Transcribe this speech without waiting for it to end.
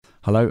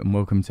Hello and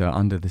welcome to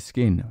Under the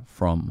Skin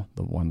from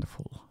the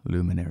wonderful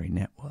Luminary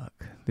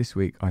Network. This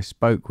week I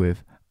spoke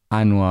with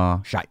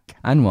Anwar Shaikh.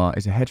 Anwar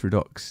is a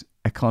heterodox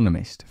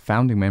economist,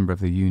 founding member of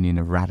the Union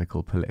of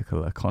Radical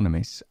Political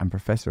Economists and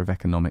professor of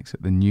economics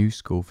at the New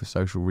School for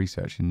Social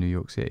Research in New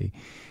York City.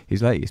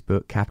 His latest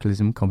book,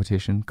 Capitalism,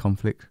 Competition,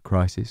 Conflict,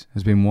 Crisis,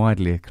 has been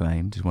widely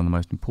acclaimed as one of the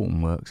most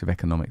important works of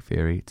economic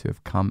theory to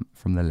have come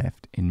from the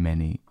left in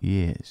many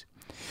years.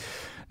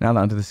 Now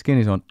that Under the Skin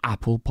is on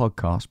Apple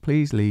Podcasts,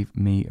 please leave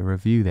me a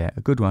review there.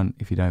 A good one,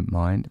 if you don't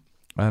mind.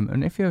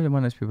 And if you're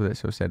one of those people that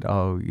sort of said,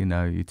 oh, you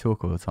know, you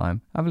talk all the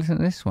time, have a listen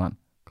to this one,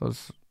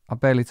 because I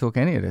barely talk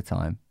any of the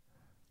time.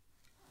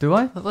 Do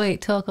I? Wait,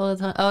 talk all the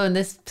time? Oh, in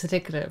this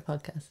particular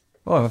podcast.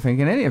 Oh, I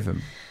think in any of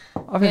them.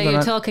 I think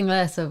you're talking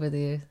less over the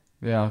years.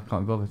 Yeah, I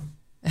can't be bothered.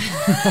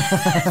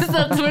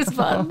 That's the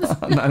response.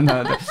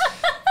 No.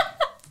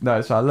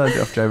 No, so I learned it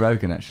off Joe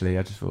Rogan, actually.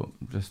 I just thought,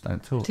 just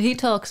don't talk. He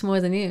talks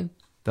more than you.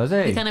 Does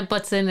he? He kind of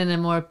butts in a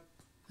more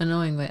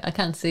annoying way. I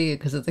can't see you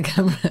because of the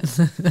camera and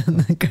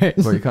the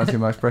curtain. Well, you can't see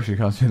my expression. You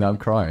can't see that I'm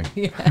crying.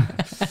 Yeah.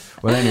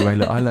 Well, anyway,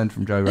 look, I learned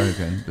from Joe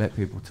Rogan, let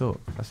people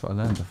talk. That's what I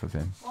learned off of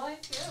him. Why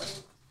Joe?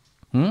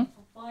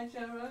 Why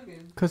Joe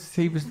Rogan? Because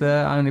he was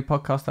the only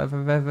podcast I've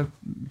ever...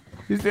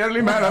 He's the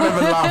only man I've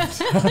ever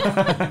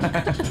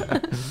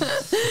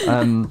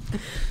loved.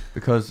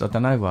 Because, I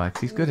don't know why,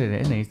 because he's good at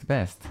it, isn't he? He's the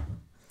best.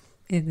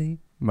 Is he?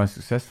 Most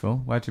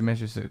successful. How do you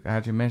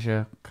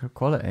measure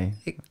quality?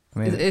 I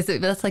mean,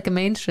 that's like a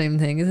mainstream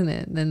thing, isn't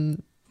it?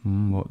 Then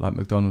what, like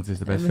McDonald's is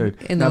the best food?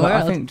 In the world.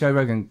 I think Joe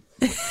Rogan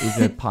is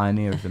a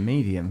pioneer of the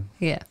medium.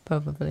 Yeah,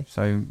 probably.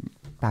 So,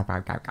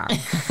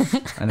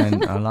 and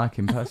then I like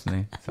him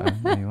personally. So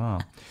there you are.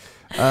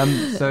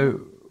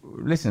 So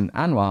listen,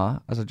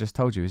 Anwar, as I just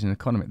told you, is an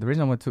economist. The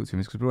reason I want to talk to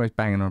him is because we're always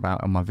banging on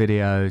about on my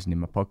videos and in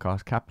my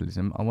podcast,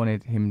 capitalism. I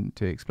wanted him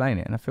to explain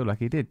it, and I feel like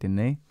he did, didn't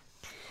he?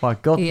 By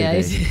God, yeah,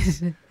 did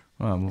he?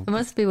 Well, it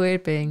must be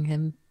weird being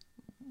him.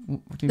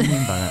 What do you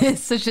mean by that?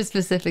 It's such a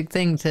specific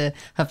thing to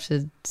have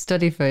to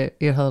study for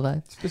your whole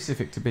life.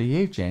 Specific to be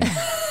you, Jen.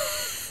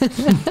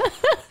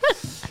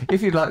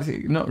 If you'd like to,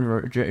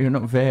 you're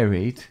not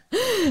varied.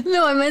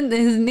 No, I meant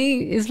his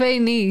niche. It's very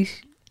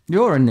niche.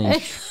 You're a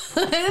niche.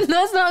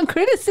 That's not a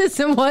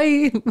criticism.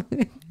 Why?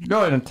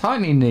 You're in a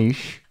tiny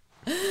niche.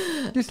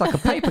 Just like a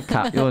paper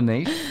cut, your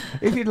niche.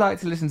 If you'd like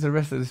to listen to the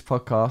rest of this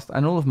podcast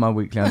and all of my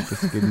weekly Under the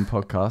Skin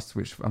podcasts,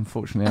 which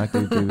unfortunately I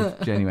do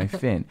with Jenny May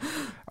Finn,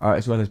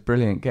 as well as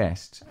brilliant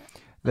guests,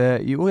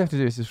 all you have to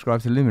do is subscribe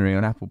to Luminary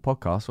on Apple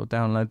Podcasts or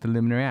download the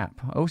Luminary app.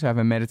 I also have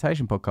a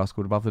meditation podcast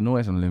called Above the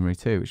Noise on Luminary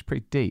too, which is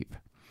pretty deep.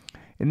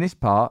 In this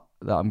part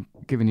that I'm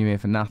giving you here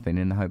for nothing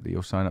in the hope that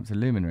you'll sign up to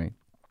Luminary,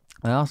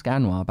 I ask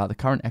Anwar about the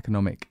current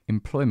economic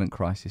employment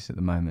crisis at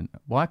the moment.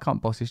 Why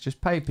can't bosses just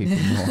pay people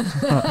more?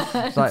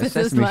 It's like a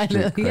Sesame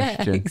Street question.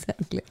 Yeah,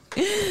 exactly.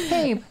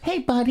 Hey,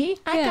 buddy,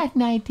 I got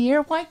an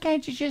idea. Why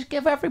can't you just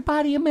give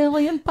everybody $1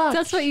 million?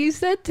 That's what you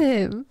said to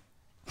him.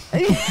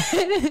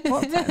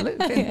 What? Look,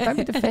 don't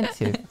be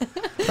defensive.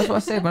 That's what I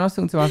said when I was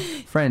talking to my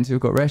friends who've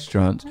got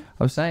restaurants.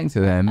 I was saying to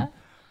them,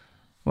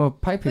 well,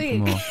 pay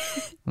people more.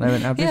 And they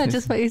went, our business. Yeah,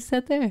 just what you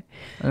said there.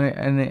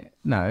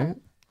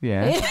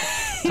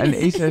 And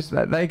he says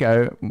that they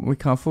go, we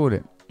can't afford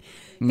it.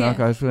 And I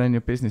go, well, then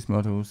your business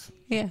models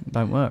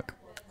don't work.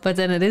 But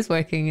then it is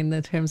working in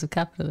the terms of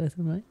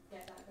capitalism, right?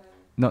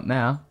 Not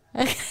now.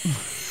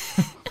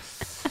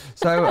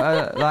 So,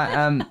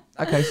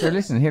 okay, so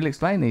listen, he'll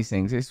explain these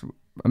things. It's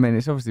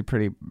obviously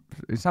pretty,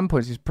 at some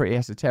points it's pretty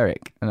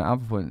esoteric, and at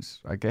other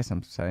points, I guess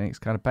I'm saying it's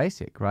kind of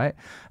basic, right?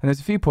 And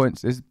there's a few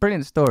points, there's a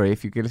brilliant story,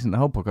 if you could listen to the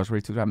whole podcast, where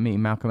he talks about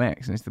meeting Malcolm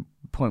X, and it's the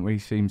point where he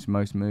seems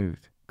most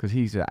moved, because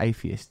he's an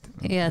atheist.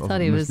 Yeah, I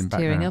thought he was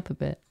tearing up a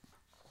bit.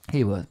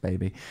 He was,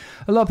 baby.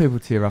 A lot of people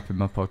tear up in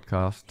my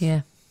podcast.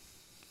 Yeah.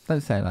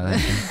 Don't say it like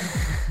that.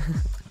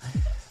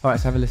 All right,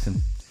 let's have a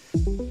listen.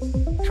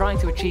 Trying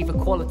to achieve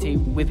equality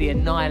with the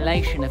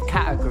annihilation of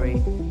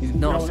category is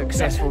not a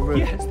successful route.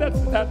 Yes,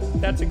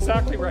 that's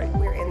exactly right.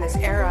 We're in this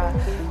era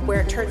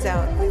where it turns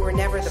out we were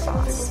never the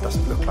boss. It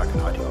doesn't look like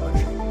an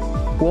ideology.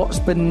 What's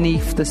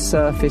beneath the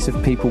surface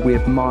of people we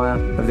admire,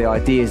 of the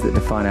ideas that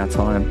define our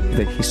time,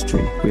 the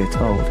history we are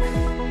told?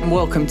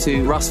 Welcome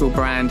to Russell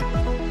Brand.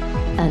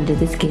 Under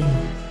the Skin.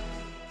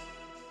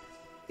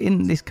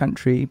 In this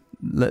country,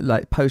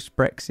 like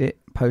post-Brexit,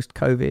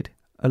 post-COVID,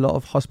 a lot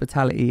of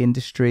hospitality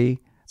industry,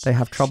 they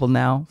have trouble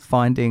now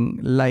finding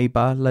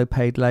labour,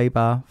 low-paid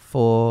labour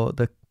for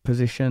the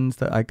positions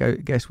that I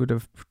guess would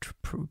have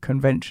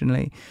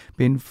conventionally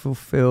been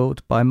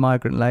fulfilled by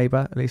migrant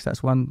labour. At least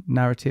that's one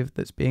narrative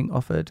that's being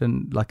offered.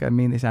 And I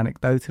mean this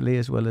anecdotally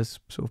as well as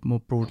sort of more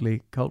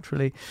broadly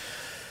culturally.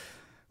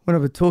 When I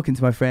was talking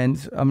to my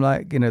friends, I'm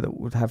like, that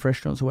would have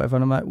restaurants or whatever,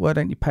 and I'm like, why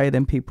don't you pay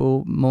them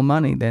people more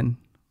money then?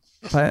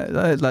 That's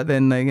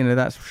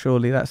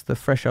the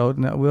threshold.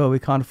 And we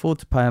can't afford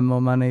to pay them more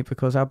money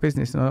because our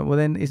business. And I'm like, well,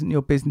 then isn't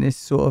your business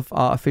sort of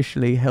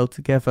artificially held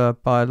together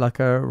by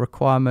a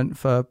requirement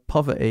for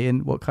poverty?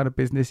 And what kind of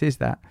business is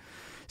that?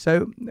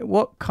 So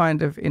what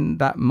kind of, in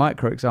that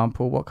micro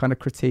example, what kind of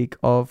critique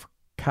of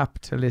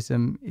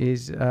capitalism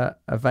is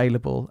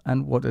available,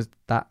 and what does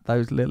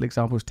those little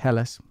examples tell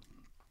us?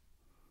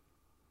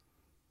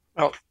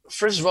 Well,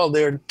 first of all,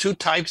 there are two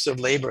types of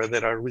labor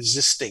that are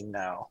resisting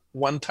now.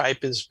 One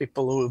type is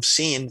people who have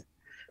seen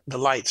the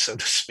light, so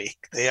to speak.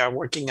 They are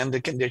working under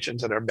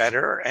conditions that are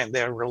better, and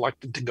they're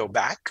reluctant to go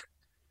back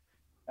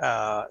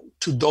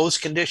to those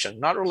conditions.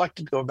 Not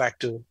reluctant to go back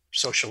to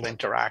social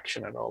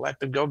interaction and all that,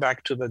 but go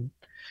back to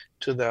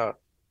the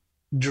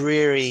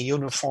dreary,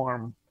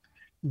 uniform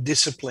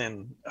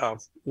discipline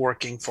of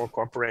working for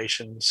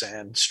corporations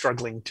and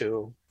struggling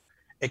to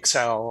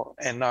excel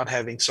and not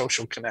having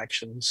social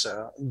connections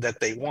that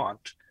they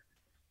want.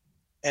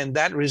 And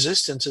that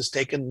resistance has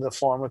taken the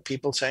form of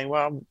people saying,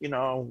 well,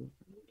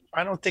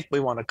 I don't think we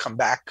want to come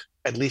back,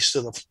 at least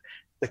to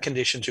the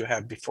conditions you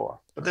had before.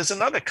 But there's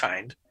another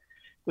kind,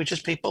 which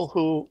is people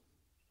who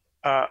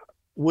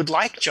would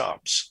like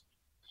jobs,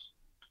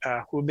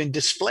 who have been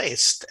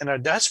displaced and are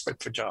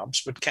desperate for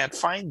jobs, but can't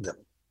find them.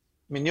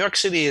 I mean, New York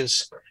City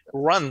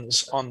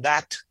runs on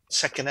that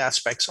second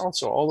aspects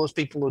also. All those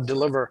people who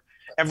deliver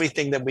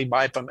everything that we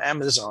buy from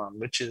Amazon,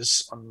 which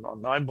is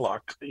on my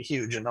block, a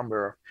huge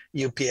number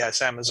of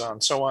UPS, Amazon,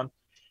 so on.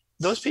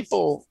 Those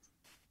people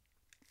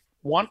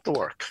want the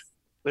work.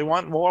 They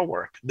want more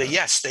work.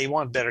 They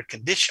want better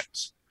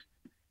conditions,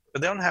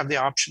 but they don't have the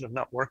option of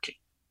not working.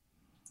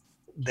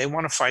 They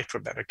want to fight for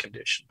better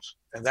conditions.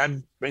 And that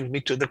brings me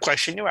to the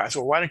question you asked,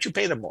 well, why don't you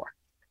pay them more?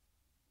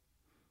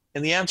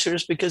 And the answer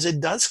is because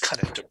it does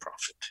cut into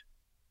profit.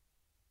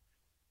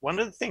 One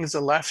of the things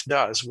the left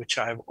does, which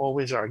I've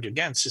always argued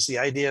against, is the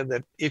idea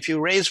that if you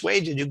raise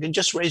wages, you can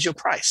just raise your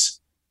price.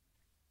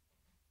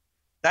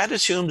 That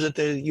assumes that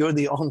you're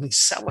the only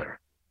seller.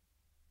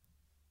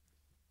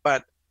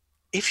 But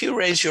if you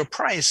raise your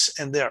price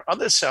and there are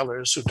other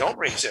sellers who don't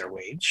raise their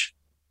wage,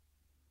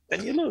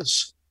 then you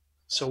lose.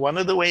 So one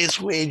of the ways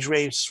wage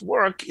rates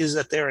work is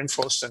that they're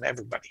enforced on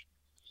everybody.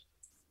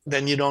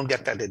 Then you don't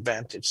get that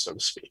advantage, so to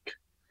speak.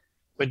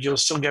 But you'll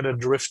still get a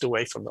drift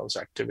away from those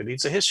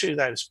activities. The history of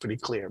that is pretty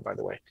clear, by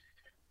the way.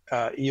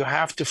 You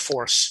have to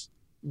force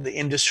the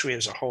industry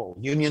as a whole.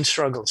 Union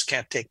struggles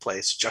can't take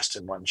place just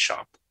in one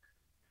shop.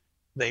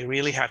 They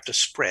really have to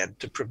spread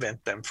to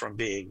prevent them from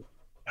being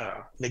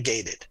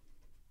negated.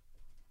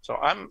 So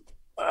I'm,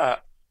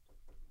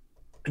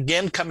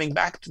 again, coming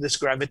back to this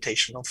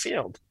gravitational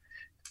field.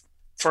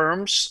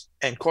 Firms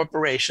and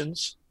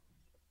corporations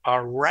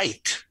are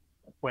right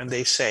when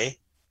they say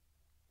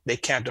they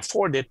can't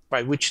afford it,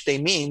 by which they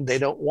mean they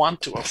don't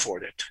want to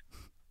afford it.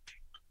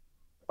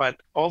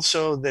 But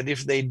also that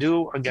if they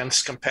do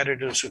against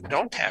competitors who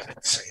don't have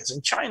it, say as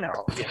in China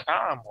or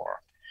Vietnam,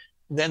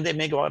 then they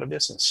may go out of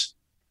business.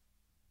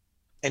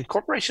 And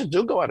corporations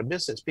do go out of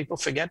business. People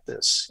forget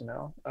this,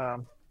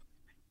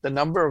 the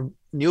number of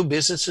new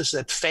businesses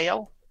that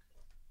fail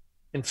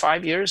in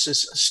 5 years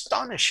is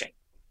astonishing.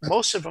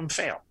 Most of them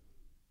fail.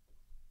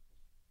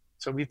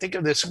 So we think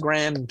of this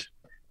grand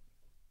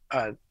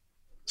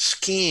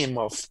scheme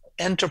of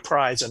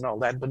enterprise and all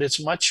that, but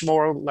it's much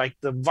more like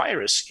the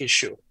virus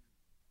issue.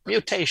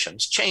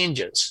 Mutations,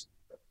 changes.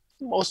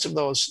 Most of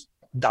those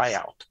die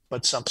out,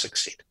 but some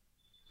succeed.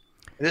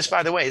 And this,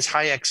 by the way, is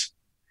Hayek's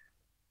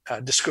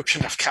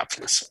description of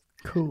capitalism.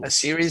 Cool. A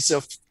series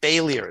of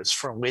failures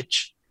from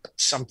which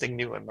something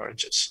new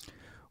emerges.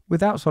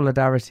 Without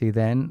solidarity,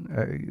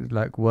 then,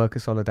 like worker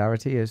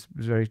solidarity is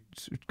a very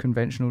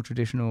conventional,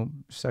 traditional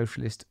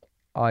socialist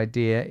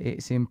idea,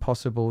 it's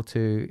impossible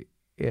to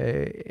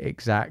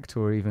exact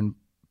or even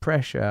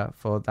pressure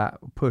for that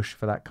push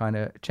for that kind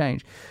of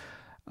change.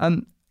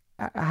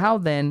 How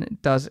then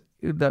does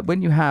that,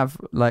 when you have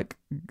like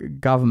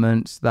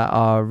governments that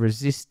are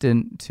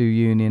resistant to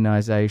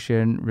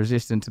unionization,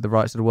 resistant to the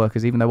rights of the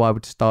workers, even though I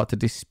would start to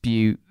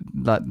dispute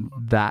like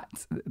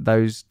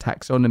those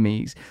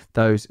taxonomies,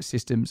 those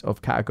systems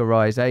of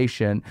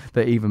categorization,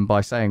 that even by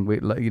saying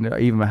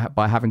even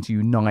by having to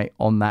unite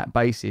on that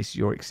basis,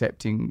 you're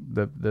accepting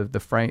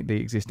the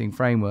existing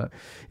framework.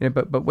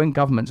 But when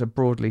governments are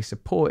broadly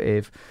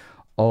supportive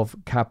of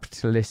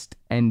capitalist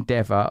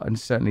endeavor and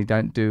certainly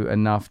don't do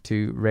enough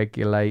to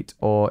regulate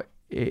or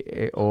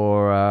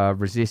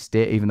resist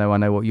it, even though I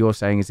know what you're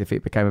saying is if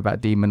it became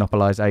about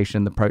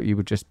demonopolization, you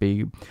would just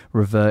be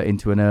revert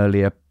into an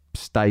earlier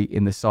state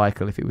in the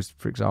cycle if it was,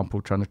 for example,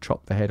 trying to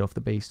chop the head off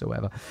the beast or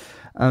whatever.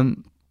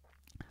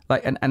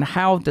 And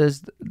how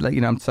does,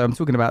 so I'm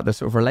talking about the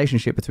sort of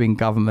relationship between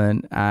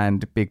government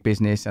and big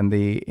business and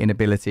the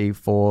inability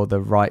for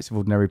the rights of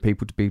ordinary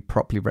people to be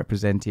properly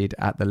represented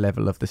at the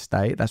level of the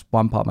state. That's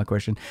one part of my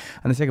question.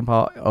 And the second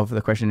part of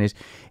the question is,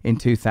 in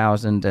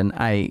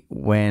 2008,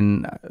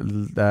 when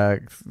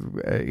the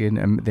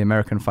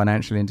American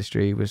financial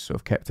industry was sort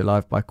of kept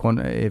alive by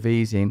quantitative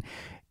easing,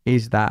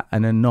 is that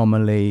an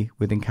anomaly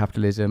within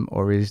capitalism,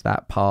 or is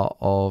that part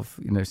of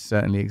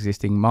certainly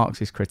existing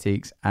Marxist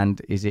critiques,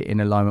 and is it in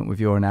alignment with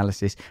your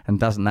analysis? And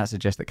doesn't that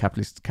suggest that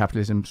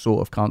capitalism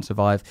sort of can't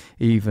survive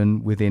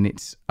even within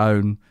its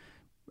own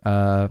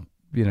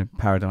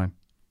paradigm?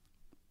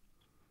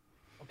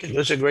 Okay,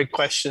 those are great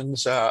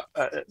questions.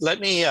 Let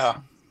me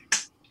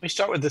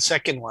start with the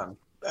second one.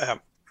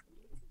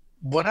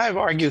 what I've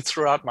argued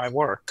throughout my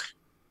work,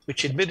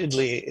 which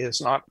admittedly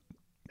is not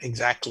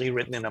exactly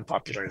written in a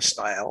popular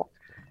style,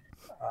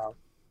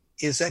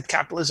 is that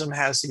capitalism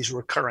has these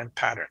recurrent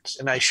patterns.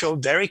 And I show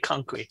very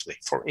concretely,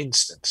 for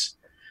instance,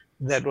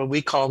 that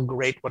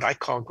what I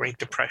call Great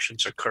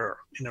Depressions occur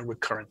in a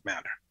recurrent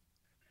manner.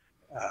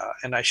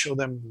 And I show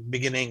them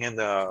beginning in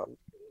the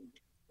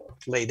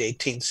late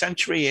 18th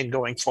century and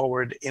going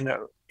forward in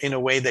a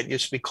way that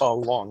used to be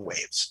called long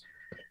waves.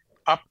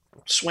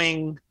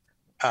 Upswing,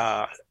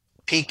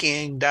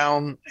 peaking,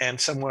 down,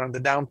 and somewhere on the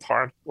down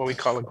part, what we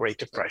call a Great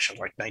Depression,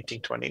 like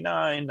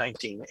 1929,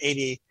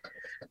 1980,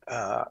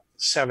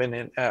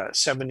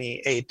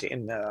 78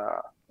 in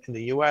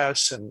the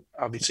US, and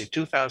obviously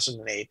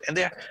 2008. And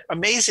they're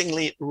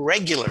amazingly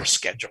regular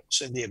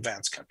schedules in the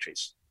advanced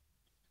countries.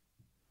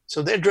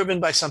 So they're driven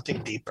by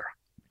something deeper.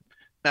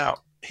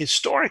 Now,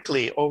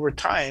 historically, over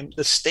time,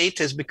 the state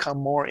has become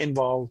more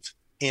involved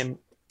in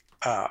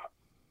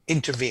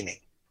intervening,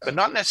 but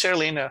not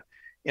necessarily in a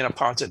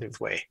positive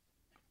way.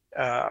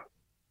 The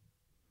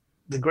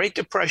Great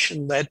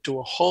Depression led to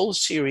a whole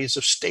series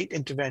of state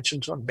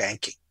interventions on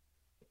banking.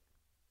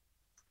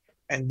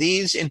 And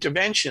these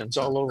interventions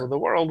all over the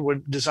world were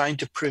designed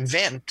to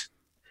prevent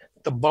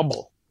the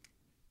bubble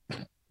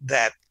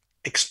that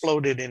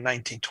exploded in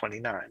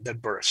 1929,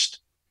 that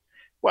burst.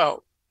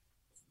 Well,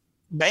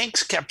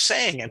 banks kept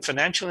saying, and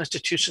financial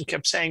institutions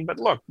kept saying, but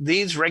look,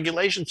 these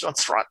regulations are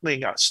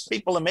throttling us.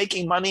 People are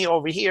making money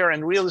over here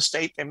in real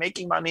estate, they're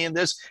making money in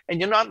this, and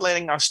you're not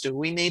letting us do.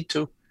 We need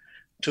to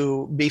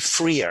be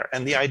freer.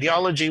 And the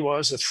ideology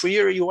was the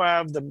freer you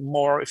have, the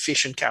more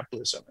efficient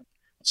capitalism.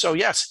 So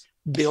yes,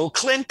 Bill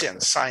Clinton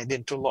signed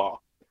into law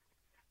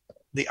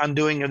the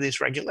undoing of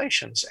these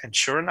regulations. And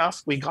sure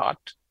enough, we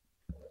got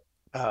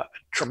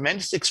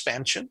tremendous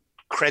expansion,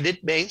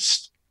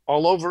 credit-based,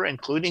 all over,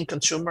 including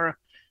consumer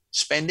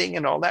spending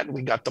and all that.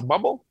 We got the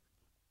bubble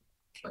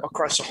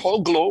across the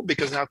whole globe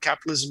because now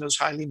capitalism is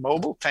highly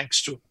mobile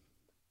thanks to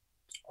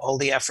all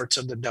the efforts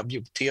of the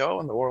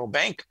WTO and the World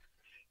Bank.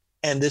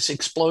 And this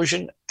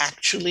explosion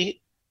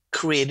actually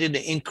created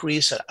an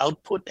increase in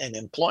output and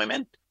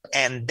employment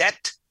and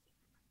debt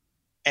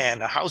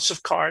and a house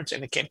of cards,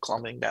 and it came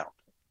crumbling down.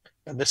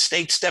 And the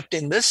state stepped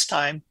in this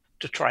time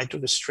to try to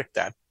restrict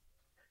that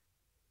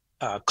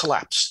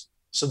collapse.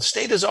 So the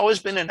state has always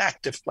been an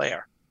active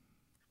player,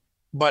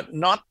 but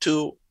not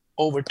to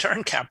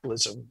overturn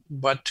capitalism,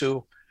 but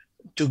to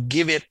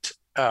give it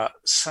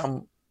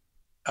some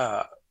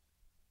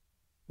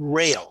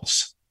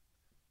rails.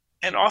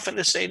 And often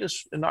the state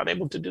is not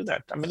able to do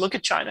that. I mean, look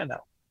at China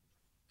now.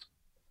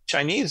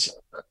 Chinese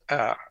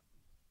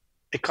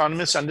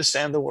economists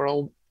understand the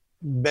world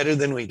better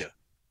than we do.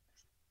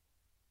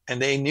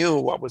 And they knew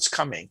what was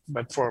coming,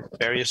 but for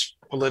various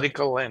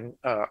political and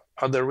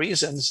other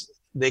reasons,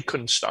 they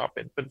couldn't stop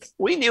it. But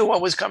we knew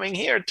what was coming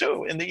here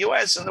too. In the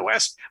US and the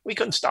West, we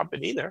couldn't stop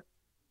it either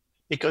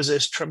because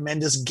there's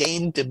tremendous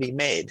gain to be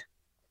made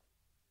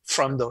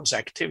from those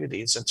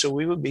activities. And so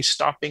we would be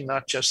stopping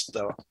not just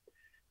the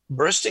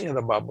bursting of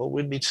the bubble,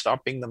 we'd be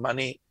stopping the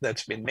money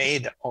that's been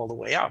made all the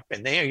way up.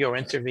 And there you're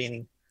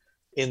intervening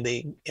in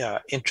the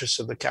interests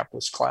of the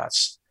capitalist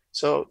class.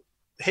 So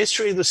the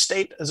history of the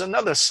state is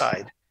another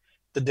side.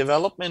 The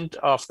development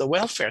of the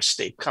welfare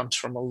state comes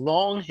from a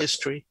long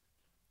history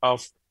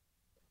of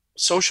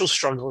social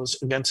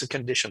struggles against the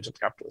conditions of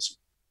capitalism.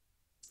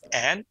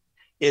 And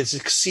it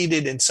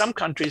succeeded in some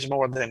countries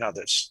more than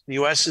others. The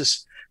US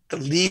is the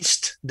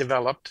least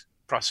developed,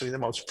 possibly the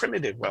most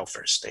primitive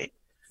welfare state.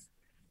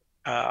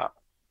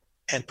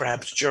 And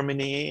perhaps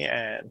Germany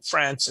and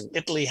France and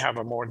Italy have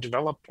a more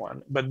developed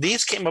one. But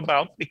these came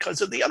about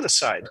because of the other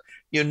side.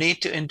 You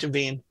need to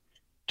intervene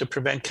to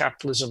prevent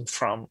capitalism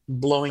from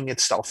blowing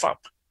itself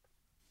up,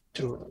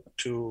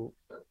 to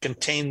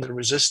contain the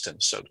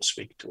resistance, so to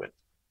speak, to it.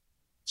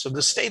 So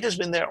the state has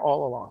been there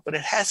all along, but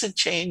it hasn't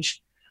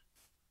changed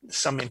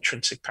some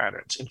intrinsic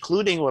patterns,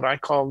 including what I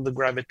call the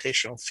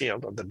gravitational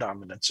field of the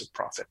dominance of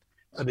profit.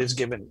 That is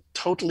given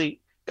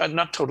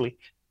not totally,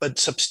 but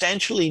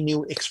substantially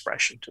new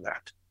expression to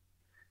that.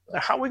 Now,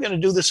 how are we going to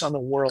do this on the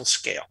world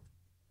scale?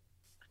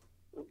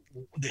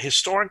 The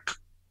historic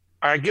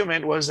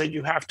argument was that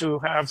you have to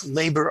have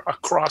labor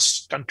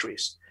across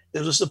countries.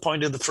 This was the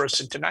point of the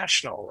First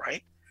International,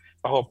 right?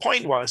 The whole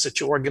point was that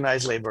you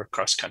organize labor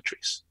across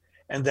countries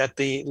and that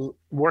the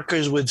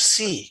workers would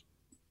see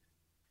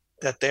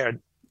that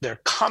their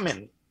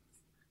common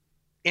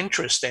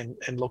interest and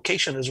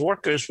location as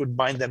workers would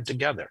bind them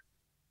together.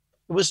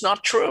 It was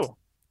not true.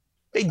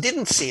 They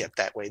didn't see it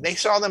that way. They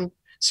saw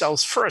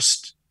themselves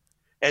first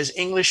as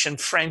English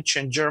and French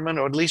and German,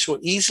 or at least were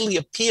easily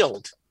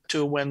appealed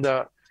to when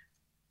the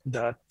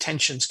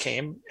tensions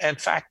came, in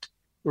fact,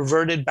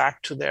 reverted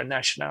back to their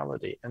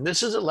nationality. And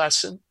this is a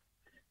lesson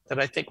that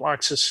I think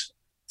Marxists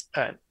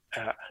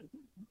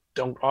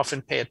don't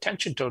often pay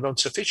attention to, don't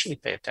sufficiently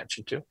pay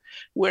attention to.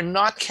 We're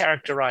not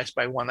characterized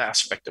by one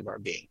aspect of our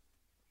being.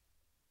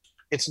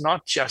 It's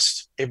not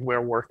just if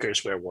we're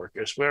workers, we're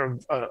workers. We're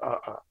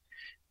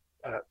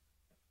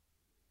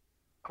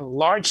a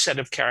large set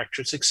of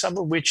characteristics, some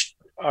of which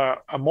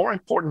are more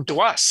important to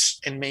us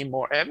and made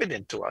more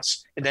evident to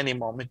us at any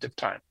moment of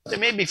time. They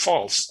may be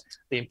false,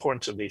 the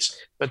importance of these,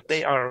 but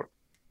they are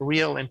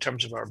real in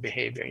terms of our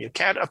behavior. You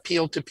can't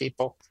appeal to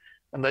people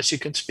unless you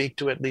can speak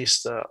to at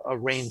least a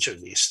range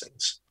of these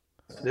things.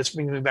 This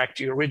brings me back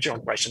to your original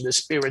question, the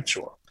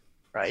spiritual,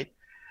 right?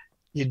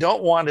 You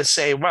don't want to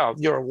say, well,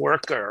 you're a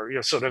worker,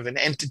 you're sort of an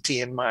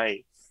entity in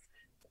my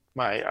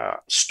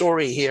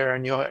story here,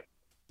 and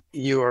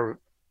you're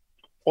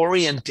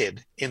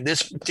oriented in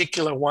this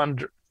particular one.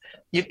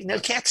 You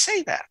can't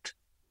say that.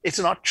 It's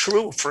not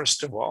true,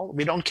 first of all.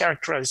 We don't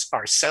characterize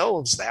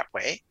ourselves that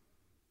way.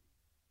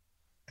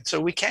 And so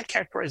we can't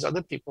characterize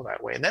other people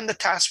that way. And then the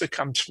task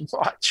becomes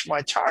much,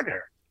 much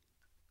harder.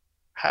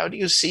 How do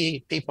you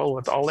see people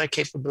with all their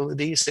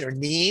capabilities, their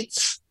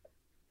needs,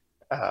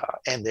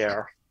 and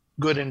their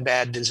good and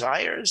bad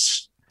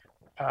desires,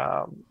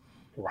 or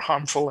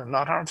harmful and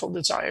not harmful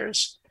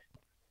desires?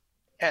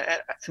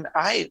 And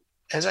I,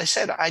 as I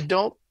said, I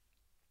don't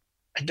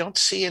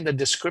see in the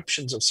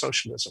descriptions of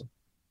socialism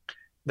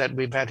that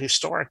we've had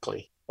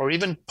historically, or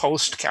even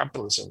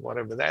post-capitalism,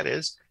 whatever that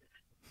is,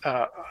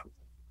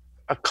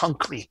 a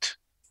concrete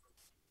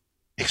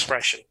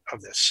expression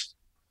of this.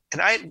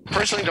 And I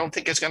personally don't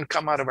think it's going to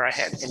come out of our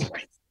head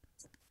anyway.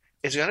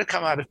 It's going to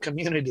come out of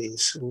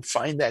communities who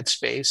find that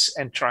space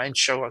and try and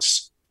show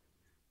us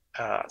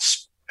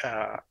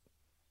a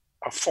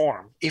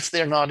form, if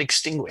they're not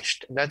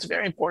extinguished. And that's a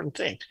very important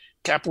thing.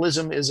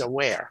 Capitalism is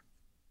aware.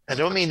 I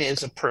don't mean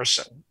as a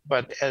person,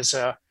 but as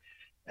a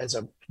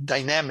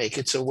dynamic,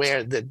 it's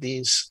aware that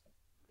these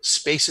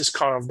spaces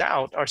carved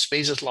out are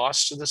spaces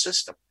lost to the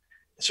system.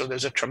 So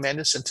there's a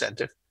tremendous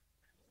incentive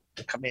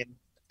to come in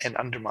and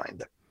undermine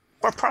them.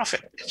 Or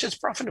profit. It's just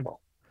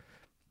profitable.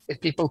 If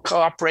people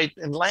cooperate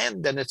in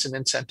land, then it's an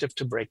incentive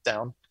to break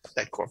down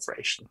that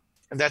corporation.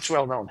 And that's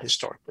well known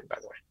historically, by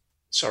the way.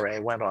 Sorry, I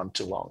went on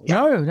too long. Yeah.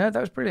 No, that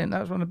was brilliant.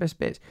 That was one of the best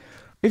bits.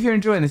 If you're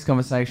enjoying this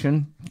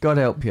conversation, God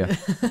help you.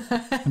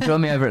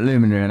 Join me over at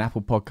Luminary and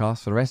Apple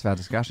Podcasts for the rest of our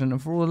discussion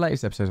and for all the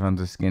latest episodes of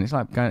Under the Skin. It's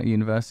like going to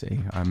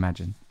university, I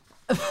imagine.